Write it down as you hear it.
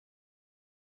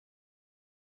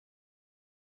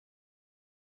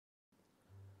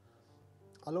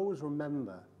I'll always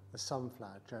remember the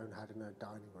sunflower Joan had in her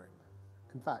dining room.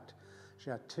 In fact, she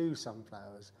had two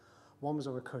sunflowers. One was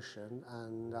on a cushion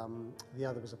and the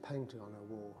other was a painting on her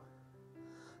wall.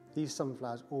 These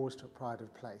sunflowers always took pride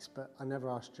of place, but I never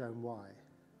asked Joan why.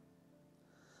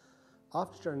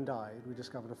 After Joan died, we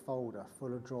discovered a folder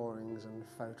full of drawings and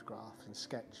photographs and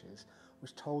sketches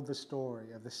which told the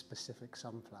story of this specific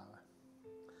sunflower.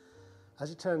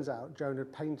 As it turns out, Joan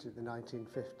had painted in the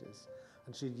 1950s,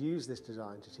 and she'd used this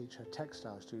design to teach her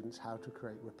textile students how to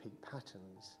create repeat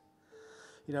patterns.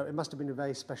 You know, it must have been a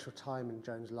very special time in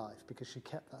Joan's life because she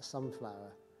kept that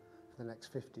sunflower for the next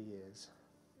 50 years.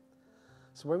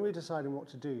 So when we were deciding what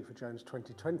to do for Joan's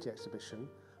 2020 exhibition,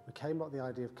 we came up with the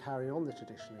idea of carrying on the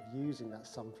tradition of using that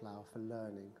sunflower for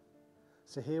learning.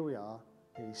 So here we are,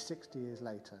 nearly 60 years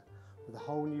later, with a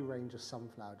whole new range of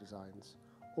sunflower designs,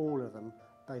 all of them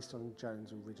based on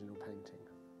Joan's original painting.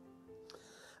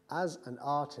 As an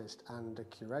artist and a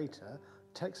curator,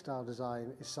 textile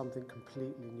design is something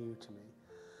completely new to me.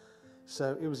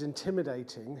 So it was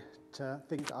intimidating to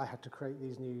think that I had to create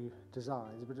these new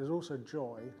designs, but it was also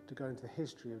joy to go into the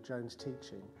history of Joan's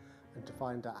teaching and to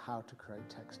find out how to create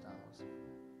textiles.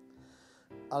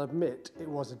 I'll admit it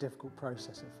was a difficult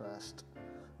process at first,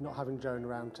 not having Joan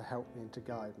around to help me and to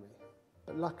guide me.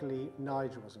 But luckily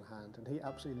Nigel was on hand and he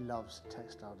absolutely loves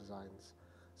textile designs,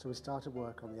 so we started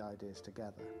work on the ideas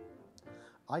together.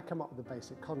 I come up with the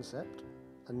basic concept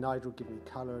and Nigel would give me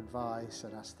colour advice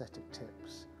and aesthetic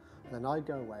tips. And then I'd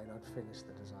go away and I'd finish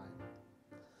the design.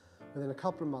 Within a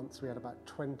couple of months we had about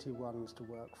 20 ones to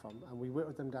work from and we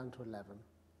whittled them down to 11.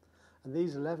 And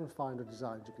these 11 final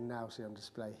designs you can now see on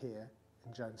display here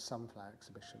in Joan's sunflower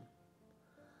exhibition.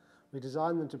 We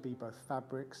designed them to be both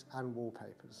fabrics and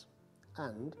wallpapers.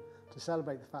 And to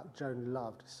celebrate the fact Joan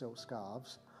loved silk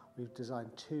scarves, we've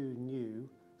designed two new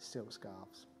silk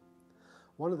scarves.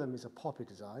 One of them is a poppy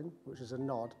design, which is a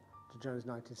nod to Joan's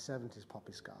 1970s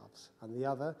poppy scarves, and the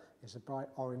other is a bright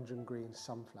orange and green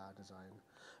sunflower design.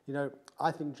 You know,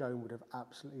 I think Joan would have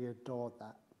absolutely adored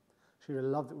that. She would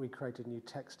have loved that we created new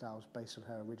textiles based on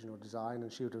her original design,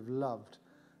 and she would have loved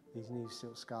these new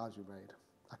silk scarves we made.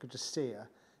 I could just see her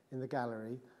in the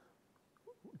gallery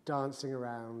dancing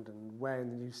around and wearing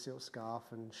the new silk scarf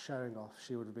and showing off.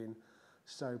 She would have been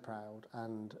so proud,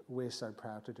 and we're so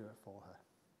proud to do it for her.